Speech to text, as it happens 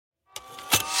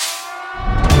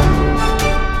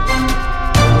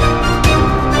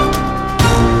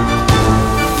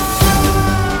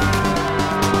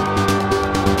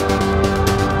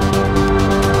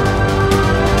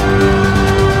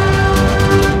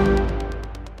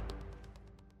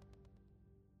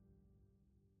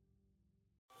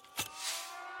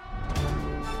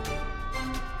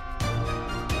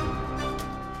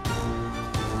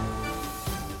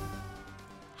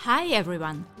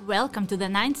everyone, welcome to the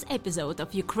 9th episode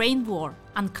of Ukraine War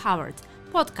Uncovered,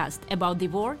 podcast about the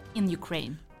war in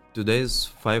Ukraine. Today is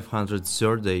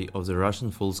 503rd day of the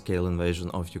Russian full-scale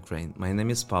invasion of Ukraine. My name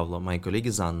is Pavlo, my colleague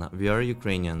is Anna. We are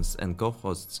Ukrainians and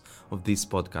co-hosts of this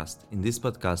podcast. In this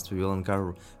podcast we will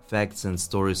uncover facts and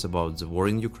stories about the war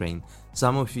in Ukraine,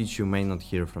 some of which you may not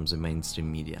hear from the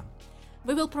mainstream media.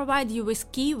 We will provide you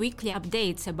with key weekly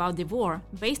updates about the war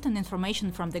based on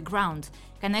information from the ground,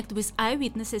 connect with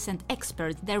eyewitnesses and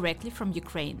experts directly from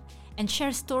Ukraine, and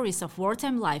share stories of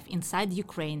wartime life inside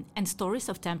Ukraine and stories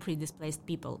of temporarily displaced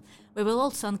people. We will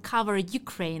also uncover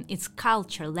Ukraine, its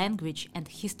culture, language, and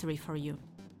history for you.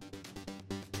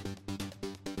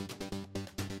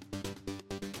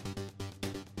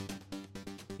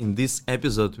 In this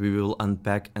episode, we will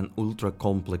unpack an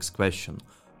ultra-complex question: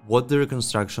 what the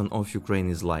reconstruction of Ukraine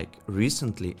is like.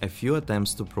 Recently, a few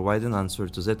attempts to provide an answer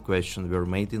to that question were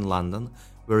made in London,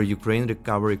 where Ukraine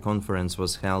Recovery Conference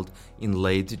was held in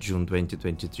late June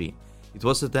 2023. It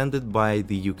was attended by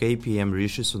the UK PM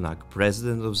Rishi Sunak,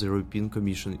 President of the European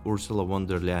Commission Ursula von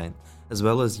der Leyen, as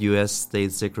well as US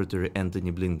State Secretary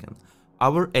Antony Blinken.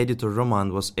 Our editor Roman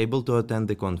was able to attend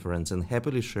the conference and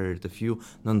happily shared a few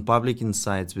non-public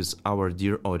insights with our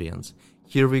dear audience.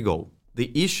 Here we go.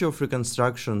 The issue of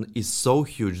reconstruction is so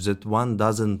huge that one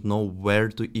doesn't know where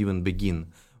to even begin.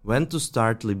 When to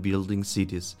start rebuilding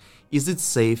cities? Is it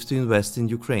safe to invest in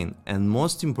Ukraine? And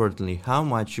most importantly, how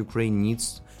much Ukraine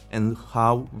needs and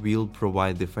how we'll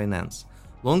provide the finance?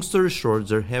 Long story short,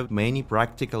 there have many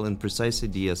practical and precise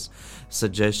ideas,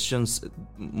 suggestions,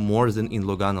 more than in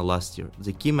Lugano last year.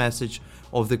 The key message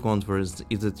of the conference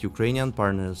is that Ukrainian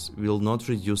partners will not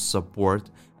reduce support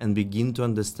and begin to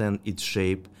understand its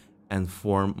shape and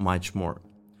form much more.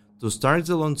 To start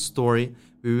the long story,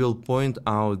 we will point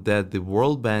out that the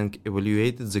World Bank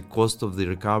evaluated the cost of the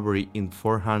recovery in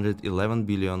 $411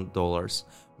 billion,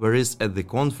 whereas at the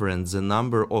conference the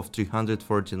number of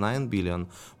 $349 billion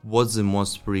was the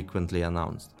most frequently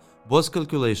announced. Both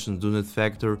calculations do not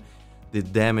factor the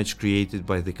damage created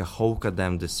by the Kakhovka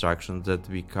Dam destruction that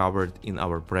we covered in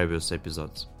our previous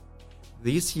episodes.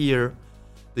 This year,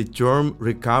 the term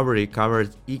recovery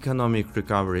covered economic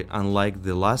recovery, unlike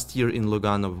the last year in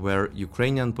Lugano, where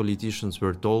Ukrainian politicians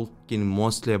were talking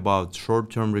mostly about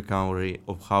short-term recovery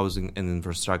of housing and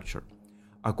infrastructure.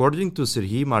 According to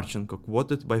Serhiy Marchenko,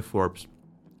 quoted by Forbes,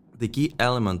 the key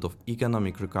element of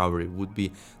economic recovery would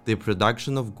be the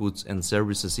production of goods and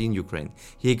services in Ukraine.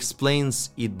 He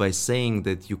explains it by saying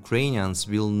that Ukrainians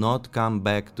will not come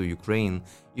back to Ukraine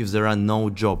if there are no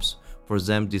jobs for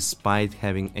them despite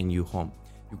having a new home.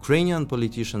 Ukrainian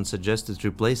politicians suggested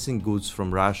replacing goods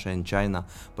from Russia and China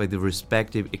by the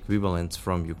respective equivalents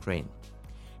from Ukraine.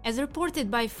 As reported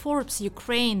by Forbes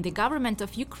Ukraine, the government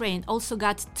of Ukraine also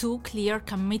got two clear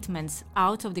commitments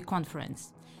out of the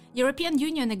conference. European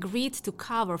Union agreed to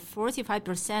cover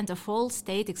 45% of all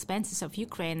state expenses of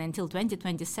Ukraine until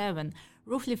 2027,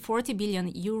 roughly 40 billion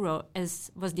euro,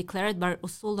 as was declared by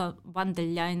Ursula von der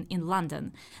Leyen in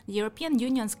London. The European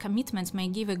Union's commitments may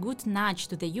give a good nudge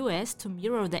to the US to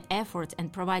mirror the effort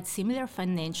and provide similar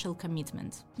financial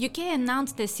commitment. UK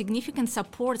announced a significant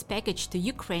support package to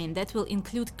Ukraine that will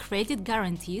include credit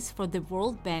guarantees for the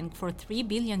World Bank for $3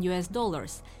 billion,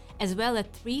 as well as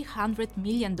 $300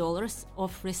 million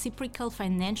of reciprocal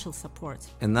financial support.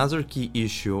 Another key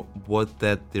issue was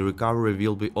that the recovery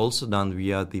will be also done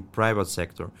via the private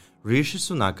sector. Rishi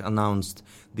Sunak announced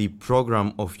the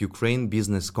program of Ukraine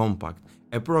Business Compact,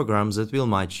 a program that will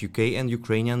match UK and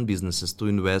Ukrainian businesses to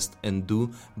invest and do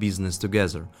business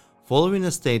together. Following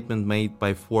a statement made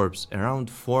by Forbes, around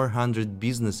 400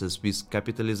 businesses with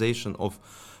capitalization of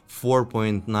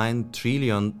 $4.9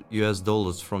 trillion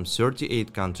from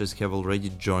 38 countries have already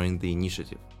joined the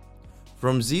initiative.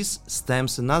 From this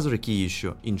stems another key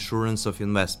issue: insurance of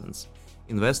investments.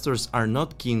 Investors are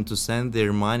not keen to send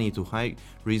their money to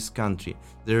high-risk country.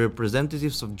 The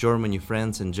representatives of Germany,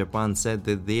 France and Japan said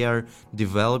that they are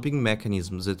developing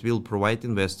mechanisms that will provide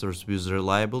investors with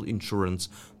reliable insurance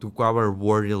to cover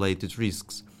war-related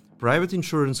risks. Private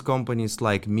insurance companies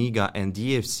like MIGA and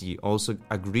DFC also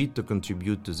agreed to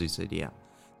contribute to this idea.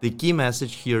 The key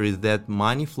message here is that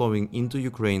money flowing into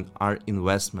Ukraine are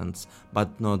investments,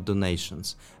 but not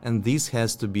donations, and this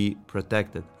has to be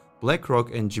protected.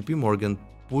 BlackRock and JP Morgan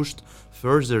pushed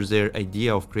further their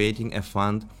idea of creating a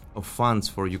fund of funds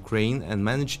for Ukraine and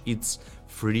manage its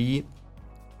free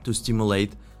to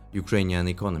stimulate Ukrainian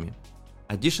economy.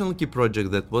 Additional key project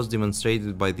that was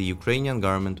demonstrated by the Ukrainian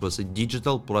government was a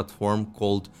digital platform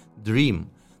called DREAM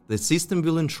The system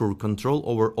will ensure control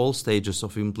over all stages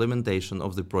of implementation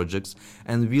of the projects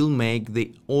and will make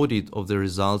the audit of the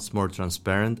results more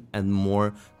transparent and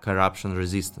more corruption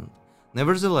resistant.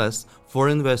 Nevertheless,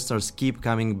 foreign investors keep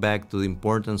coming back to the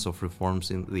importance of reforms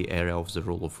in the area of the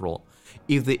rule of law.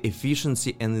 If the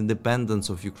efficiency and independence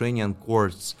of Ukrainian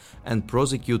courts and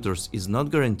prosecutors is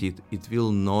not guaranteed, it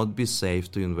will not be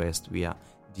safe to invest via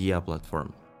DIA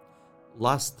platform.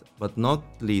 Last but not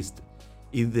least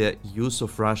is the use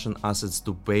of Russian assets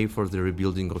to pay for the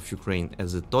rebuilding of Ukraine,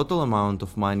 as the total amount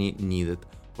of money needed,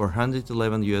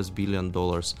 $411 billion,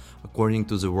 according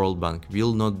to the World Bank,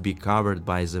 will not be covered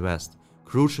by the West.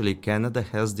 Crucially, Canada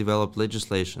has developed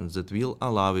legislation that will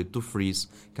allow it to freeze,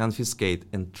 confiscate,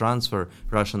 and transfer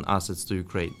Russian assets to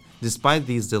Ukraine. Despite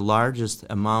this, the largest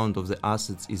amount of the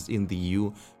assets is in the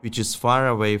EU, which is far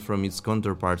away from its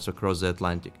counterparts across the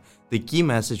Atlantic. The key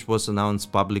message was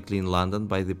announced publicly in London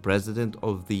by the President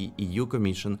of the EU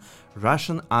Commission: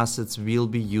 Russian assets will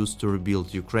be used to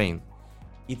rebuild Ukraine.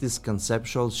 It is a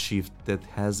conceptual shift that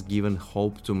has given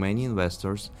hope to many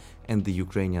investors and the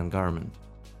Ukrainian government.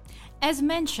 As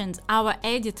mentioned, our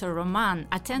editor Roman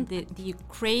attended the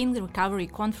Ukraine Recovery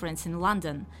Conference in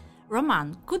London.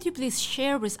 Roman, could you please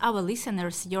share with our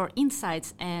listeners your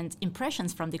insights and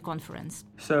impressions from the conference?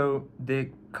 So, the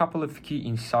couple of key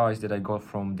insights that I got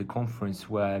from the conference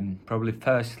were probably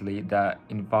firstly that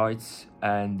invites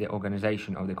and the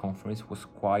organization of the conference was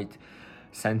quite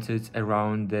centered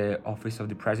around the office of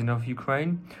the President of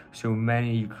Ukraine. So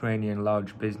many Ukrainian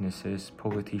large businesses,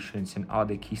 politicians and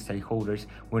other key stakeholders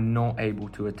were not able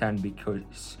to attend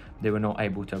because they were not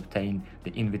able to obtain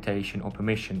the invitation or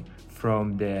permission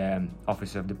from the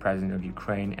office of the President of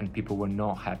Ukraine, and people were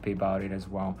not happy about it as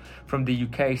well. From the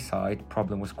UK side,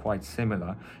 problem was quite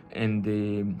similar in the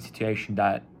situation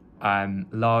that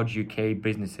large UK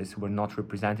businesses were not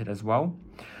represented as well.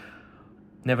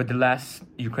 Nevertheless,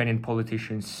 Ukrainian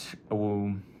politicians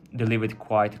delivered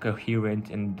quite a coherent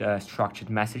and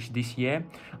structured message this year.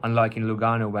 Unlike in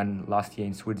Lugano, when last year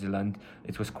in Switzerland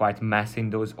it was quite massive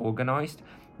and those organized,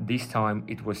 this time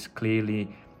it was clearly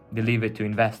delivered to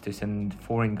investors and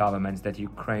foreign governments that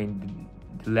Ukraine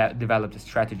developed a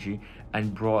strategy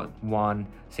and brought one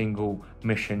single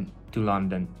mission to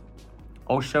London.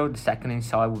 Also, the second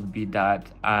insight would be that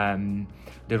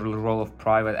the role of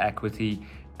private equity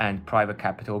and private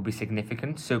capital will be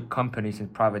significant. So companies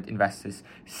and private investors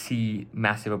see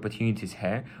massive opportunities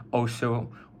here, also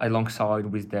alongside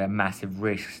with the massive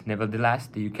risks. Nevertheless,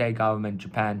 the UK government,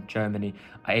 Japan, Germany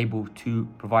are able to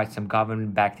provide some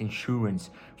government-backed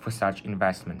insurance for such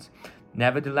investments.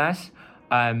 Nevertheless,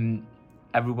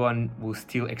 everyone will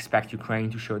still expect Ukraine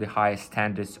to show the highest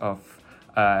standards of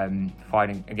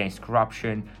fighting against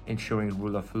corruption, ensuring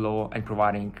rule of law, and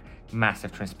providing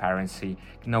massive transparency.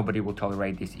 Nobody will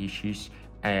tolerate these issues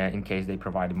in case they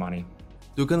provide money.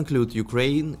 To conclude,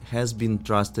 Ukraine has been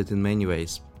trusted in many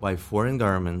ways by foreign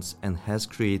governments and has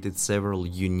created several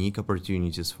unique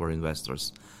opportunities for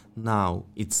investors. Now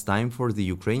it's time for the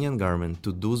Ukrainian government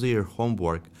to do their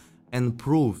homework and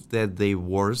prove that they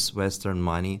worth Western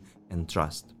money and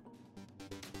trust.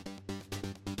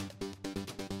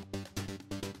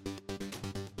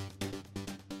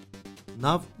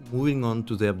 Now moving on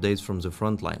to the updates from the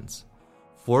front lines.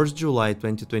 4th July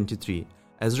 2023,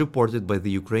 as reported by the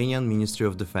Ukrainian Ministry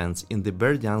of Defense, in the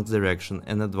Berdyansk direction,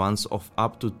 an advance of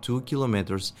up to 2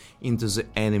 kilometers into the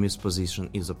enemy's position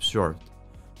is observed.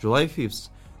 July 5th,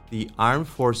 the armed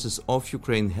forces of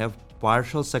Ukraine have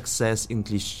partial success in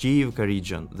Klishchiivka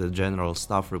region, the General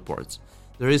Staff reports.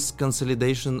 There is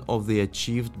consolidation of the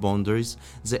achieved boundaries,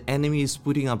 the enemy is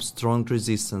putting up strong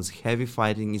resistance, heavy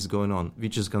fighting is going on,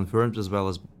 which is confirmed as well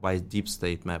as by Deep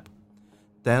State map.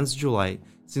 10th July,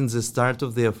 since the start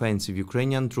of the offensive,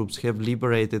 Ukrainian troops have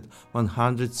liberated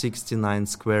 169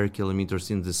 square kilometers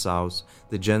in the south,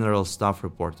 the General Staff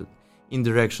reported, in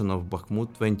direction of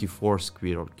Bakhmut 24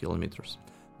 square kilometers.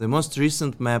 The most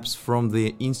recent maps from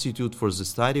the Institute for the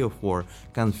Study of War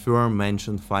confirm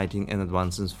mentioned fighting and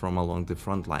advances from along the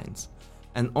front lines,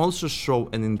 and also show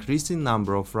an increasing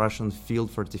number of Russian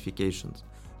field fortifications.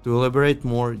 To elaborate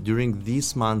more, during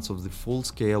these months of the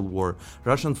full-scale war,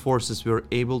 Russian forces were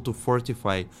able to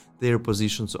fortify their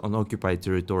positions on occupied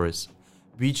territories,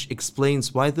 which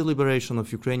explains why the liberation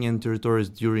of Ukrainian territories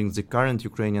during the current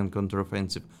Ukrainian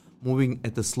counteroffensive moving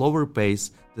at a slower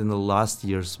pace than the last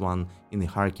year's one in the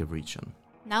Kharkiv region.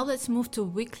 Now let's move to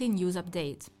weekly news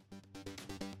update.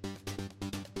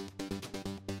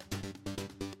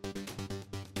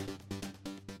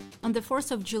 On the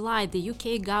 4th of July, the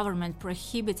UK government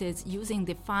prohibited using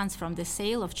the funds from the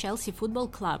sale of Chelsea Football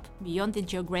Club beyond the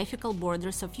geographical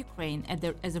borders of Ukraine,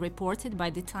 as reported by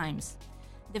The Times.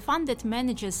 The fund that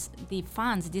manages the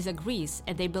funds disagrees,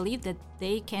 and they believe that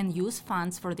they can use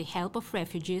funds for the help of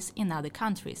refugees in other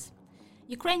countries.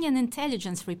 Ukrainian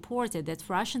intelligence reported that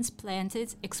Russians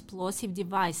planted explosive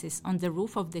devices on the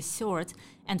roof of the third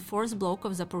and fourth block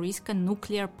of Zaporizhzhia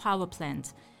nuclear power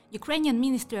plant. Ukrainian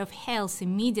Ministry of Health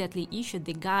immediately issued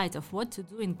the guide of what to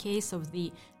do in case of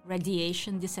the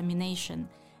radiation dissemination.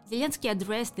 Zelensky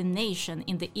addressed the nation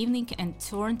in the evening and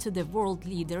turned to the world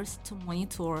leaders to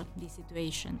monitor the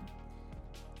situation.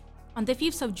 On the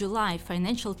 5th of July,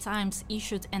 Financial Times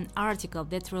issued an article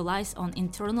that relies on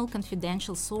internal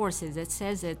confidential sources that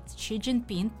says that Xi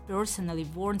Jinping personally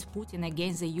warned Putin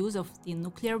against the use of the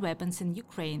nuclear weapons in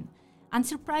Ukraine.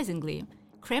 Unsurprisingly,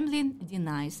 Kremlin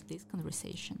denies this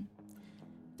conversation.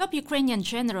 Top Ukrainian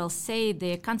generals say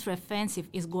the counteroffensive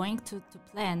is going to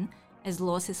plan as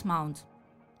losses mount.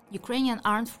 Ukrainian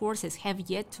armed forces have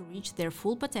yet to reach their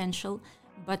full potential,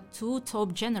 but two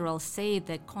top generals say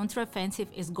the counteroffensive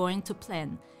is going to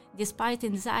plan, despite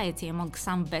anxiety among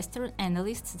some Western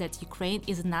analysts that Ukraine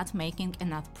is not making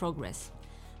enough progress.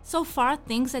 So far,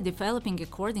 things are developing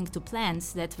according to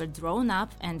plans that were drawn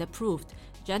up and approved,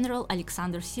 General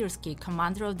Alexander Syrsky,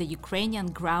 commander of the Ukrainian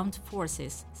ground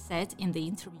forces, said in the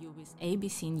interview with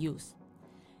ABC News.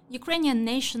 Ukrainian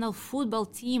national football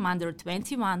team under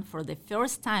 21 for the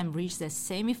first time reached the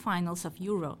semi-finals of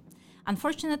Euro.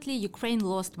 Unfortunately, Ukraine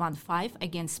lost 1-5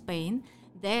 against Spain,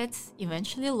 that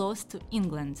eventually lost to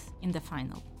England in the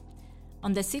final.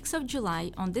 On the 6th of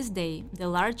July, on this day, the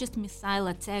largest missile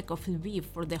attack of Lviv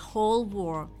for the whole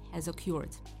war has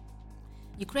occurred.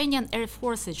 Ukrainian air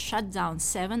forces shot down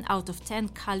 7 out of 10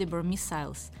 caliber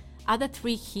missiles. Other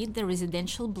 3 hit the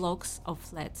residential blocks of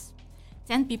flats.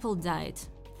 10 people died.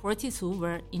 42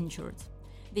 were injured.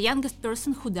 The youngest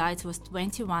person who died was a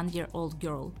 21-year-old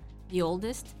girl, the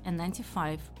oldest a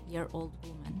 95-year-old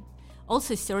woman.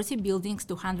 Also 30 buildings,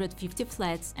 250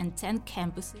 flats and 10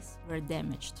 campuses were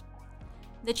damaged.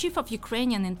 The chief of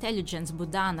Ukrainian intelligence,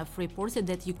 Budanov, reported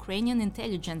that Ukrainian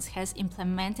intelligence has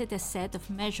implemented a set of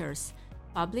measures,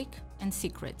 public and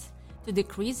secret, to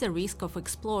decrease the risk of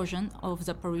explosion of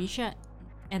Zaporizhzhia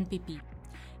NPP.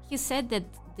 He said that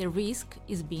the risk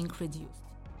is being reduced.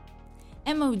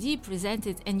 MOD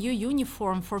presented a new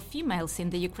uniform for females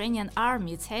in the Ukrainian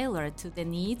army tailored to the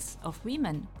needs of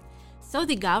women. So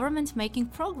the government making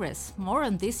progress. More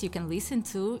on this you can listen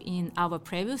to in our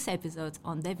previous episode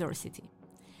on diversity.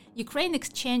 Ukraine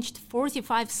exchanged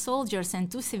 45 soldiers and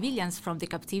 2 civilians from the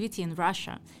captivity in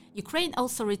Russia. Ukraine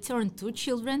also returned 2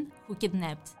 children who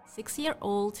kidnapped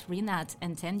 6-year-old Rinat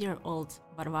and 10-year-old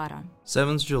Varvara.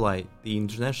 7th July, the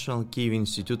International Kyiv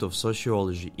Institute of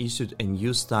Sociology issued a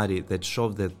new study that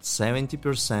showed that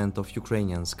 70% of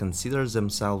Ukrainians consider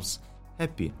themselves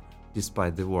happy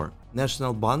despite the war.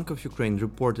 National Bank of Ukraine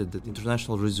reported that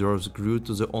international reserves grew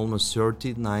to the almost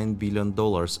 $39 billion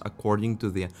according to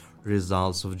the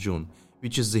results of June,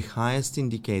 which is the highest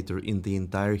indicator in the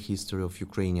entire history of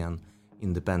Ukrainian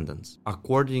independence.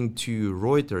 According to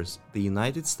Reuters, the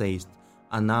United States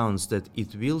announced that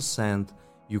it will send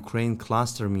Ukraine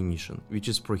cluster munition, which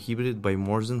is prohibited by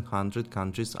more than 100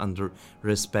 countries under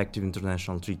respective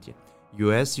international treaty.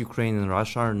 US, Ukraine and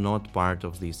Russia are not part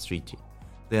of this treaty.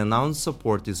 The announced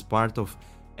support is part of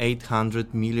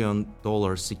 $800 million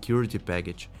security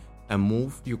package, a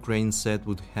move Ukraine said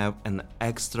would have an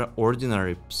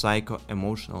extraordinary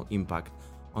psycho-emotional impact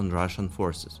on Russian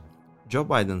forces. Joe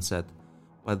Biden said,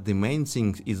 but the main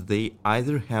thing is they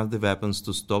either have the weapons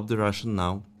to stop the Russian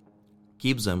now,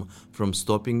 keep them from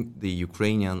stopping the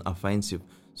Ukrainian offensive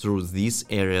through these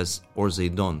areas, or they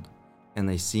don't. And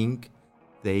I think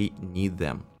they need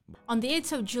them. On the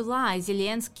 8th of July,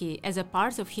 Zelensky, as a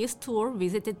part of his tour,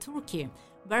 visited Turkey,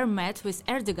 where met with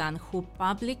Erdogan, who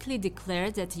publicly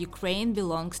declared that Ukraine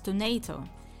belongs to NATO.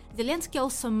 Zelensky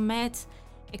also met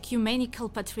Ecumenical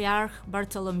Patriarch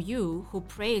Bartholomew, who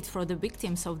prayed for the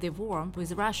victims of the war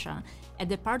with Russia at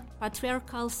the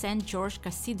Patriarchal St. George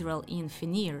Cathedral in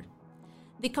Fenir.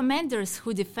 The commanders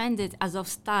who defended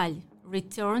Azovstal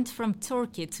returned from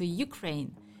Turkey to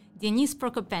Ukraine. Denis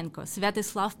Prokopenko,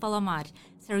 Sviatoslav Palomar,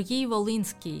 Sergei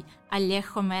Volinsky, Oleg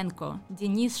Homenko,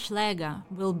 Denis Shlega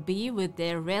will be with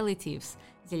their relatives,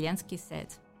 Zelensky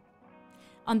said.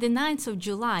 On the 9th of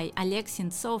July, Oleg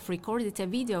Sentsov recorded a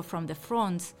video from the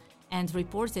front and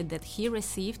reported that he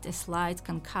received a slight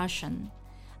concussion.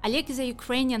 Oleg is a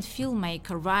Ukrainian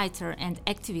filmmaker, writer, and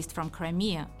activist from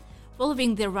Crimea.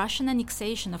 Following the Russian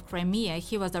annexation of Crimea,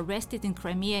 he was arrested in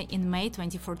Crimea in May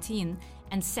 2014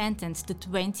 and sentenced to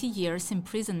 20 years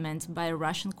imprisonment by a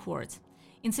Russian court.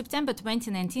 In September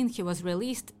 2019, he was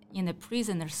released in a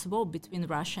prisoner swap between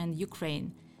Russia and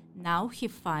Ukraine. Now he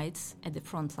fights at the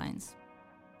front lines.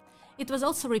 It was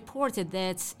also reported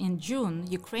that in June,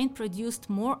 Ukraine produced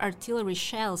more artillery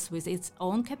shells with its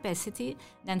own capacity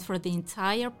than for the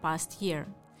entire past year.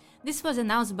 This was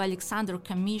announced by Alexander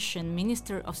Kamyshin,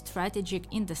 Minister of Strategic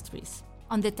Industries.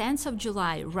 On the 10th of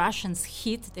July, Russians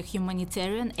hit the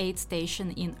humanitarian aid station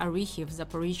in Oryhiv,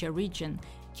 Zaporizhia region,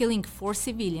 killing 4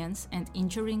 civilians and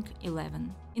injuring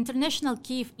 11. International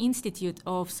Kyiv Institute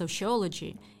of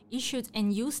Sociology issued a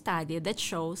new study that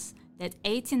shows that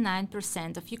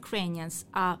 89% of Ukrainians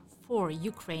are for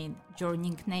Ukraine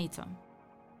joining NATO.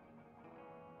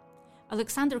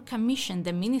 Alexander Kamyshin,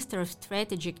 the Minister of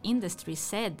Strategic Industry,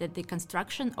 said that the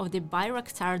construction of the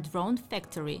Bayraktar drone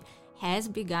factory has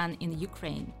begun in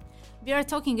Ukraine. We are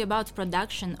talking about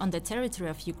production on the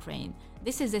territory of Ukraine.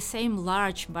 This is the same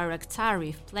large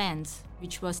Bayraktar plant,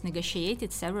 which was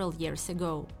negotiated several years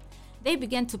ago. They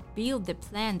began to build the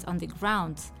plant on the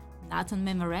ground, not on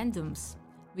memorandums.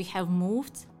 We have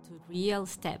moved to real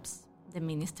steps, the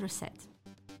minister said.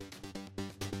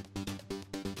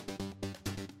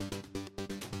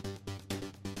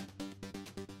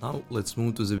 Now let's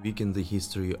move to the week in the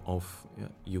history of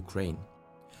Ukraine.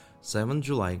 7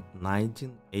 July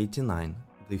 1989,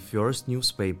 the first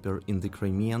newspaper in the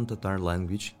Crimean Tatar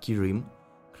language, Kirim,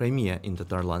 Crimea in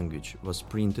Tatar language, was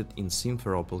printed in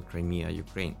Simferopol, Crimea,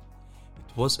 Ukraine.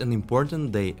 It was an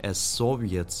important day as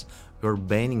Soviets were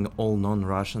banning all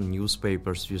non-Russian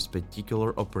newspapers with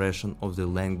particular oppression of the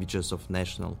languages of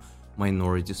national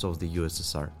minorities of the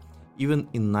USSR. Even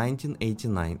in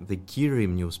 1989, the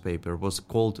Kirim newspaper was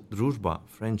called Druzhba,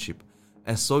 friendship,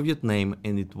 a Soviet name,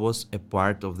 and it was a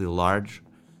part of the large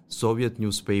Soviet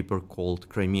newspaper called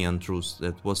Crimean Truth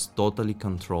that was totally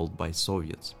controlled by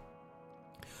Soviets.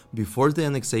 Before the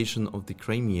annexation of the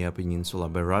Crimea Peninsula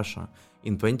by Russia,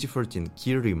 in 2014,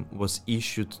 Kirim was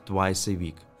issued twice a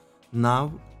week.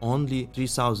 Now, only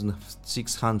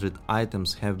 3,600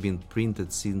 items have been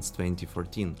printed since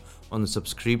 2014 on a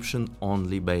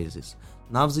subscription-only basis.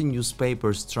 Now the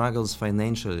newspaper struggles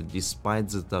financially despite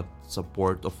the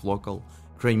support of local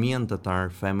Crimean Tatar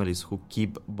families who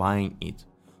keep buying it.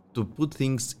 To put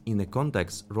things in a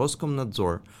context,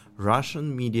 Roskomnadzor,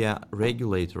 Russian media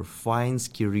regulator, fines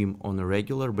Kirim on a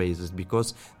regular basis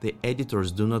because the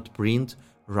editors do not print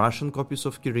Russian copies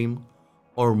of Kirim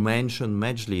or mention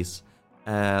Mejlis,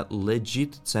 a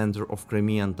legit center of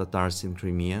Crimean Tatars in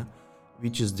Crimea,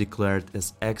 which is declared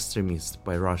as extremist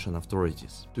by Russian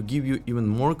authorities. To give you even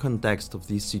more context of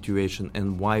this situation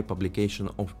and why publication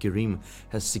of Kirim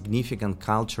has significant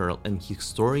cultural and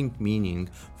historic meaning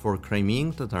for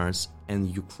Crimean Tatars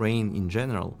and Ukraine in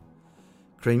general,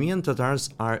 Crimean Tatars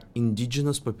are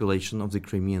indigenous population of the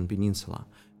Crimean Peninsula.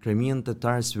 Crimean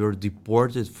Tatars were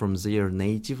deported from their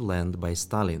native land by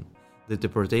Stalin. The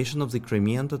deportation of the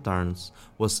Crimean Tatars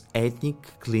was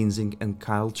ethnic cleansing and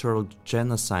cultural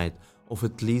genocide of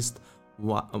at least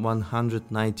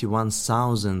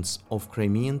 191,000 of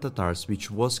Crimean Tatars, which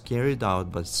was carried out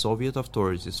by Soviet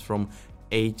authorities from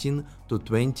 18 to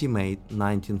 20 May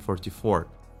 1944,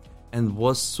 and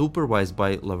was supervised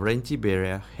by Lavrentiy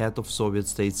Beria, head of Soviet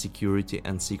State Security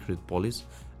and Secret Police,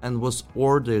 and was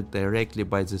ordered directly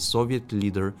by the Soviet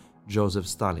leader Joseph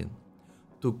Stalin.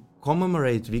 To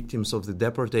commemorate victims of the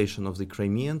deportation of the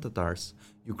Crimean Tatars,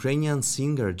 Ukrainian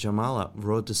singer Jamala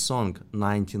wrote a song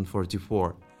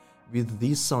 1944. With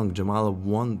this song, Jamala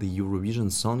won the Eurovision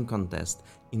Song Contest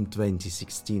in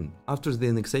 2016. After the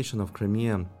annexation of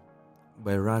Crimea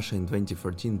by Russia in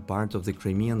 2014, part of the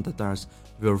Crimean Tatars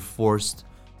were forced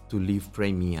to leave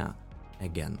Crimea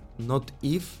again. Not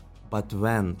if, but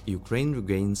when Ukraine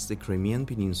regains the Crimean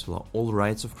Peninsula, all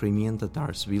rights of Crimean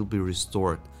Tatars will be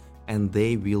restored and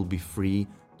they will be free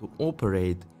to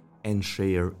operate and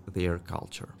share their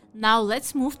culture. Now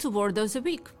let's move to word of the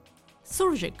week.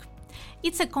 Surgik.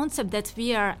 It's a concept that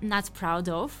we are not proud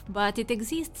of, but it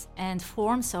exists and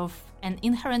forms of an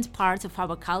inherent part of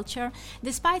our culture,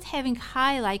 despite having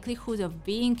high likelihood of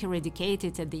being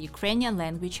eradicated as the Ukrainian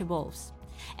language evolves.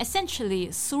 Essentially,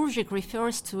 surgik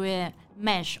refers to a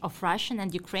mesh of Russian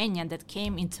and Ukrainian that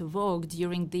came into vogue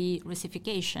during the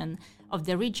Russification of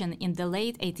the region in the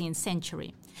late 18th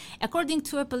century. According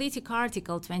to a Politico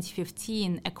article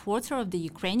 2015, a quarter of the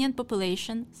Ukrainian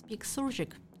population speaks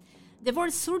surgik. The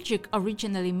word surgik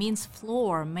originally means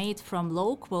flour made from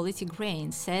low-quality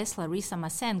grain, says Larisa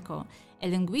Masenko, a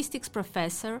linguistics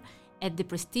professor at the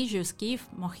prestigious Kyiv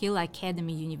Mohyla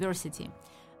Academy University.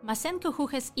 Masenko, who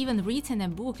has even written a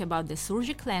book about the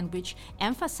surgik language,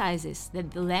 emphasizes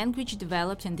that the language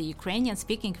developed in the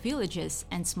Ukrainian-speaking villages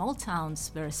and small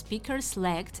towns where speakers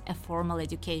lacked a formal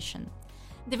education.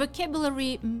 The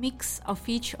vocabulary mix of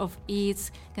each of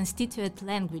its constituent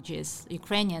languages,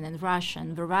 Ukrainian and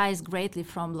Russian, varies greatly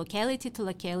from locality to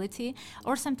locality,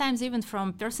 or sometimes even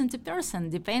from person to person,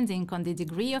 depending on the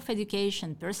degree of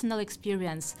education, personal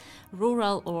experience,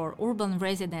 rural or urban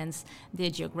residence, the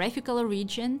geographical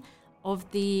origin of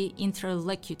the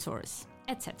interlocutors,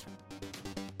 etc.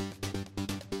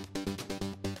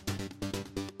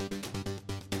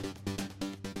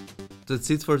 That's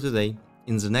it for today.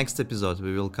 In the next episode,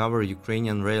 we will cover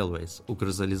Ukrainian railways,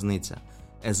 Ukrzaliznytsia,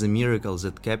 as a miracle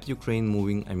that kept Ukraine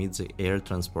moving amid the air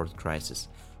transport crisis.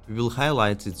 We will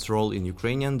highlight its role in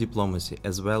Ukrainian diplomacy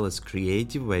as well as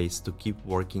creative ways to keep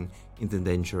working in the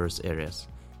dangerous areas.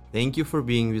 Thank you for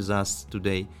being with us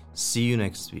today. See you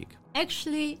next week.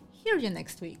 Actually, hear you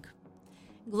next week.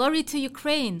 Glory to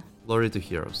Ukraine! Glory to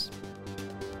heroes.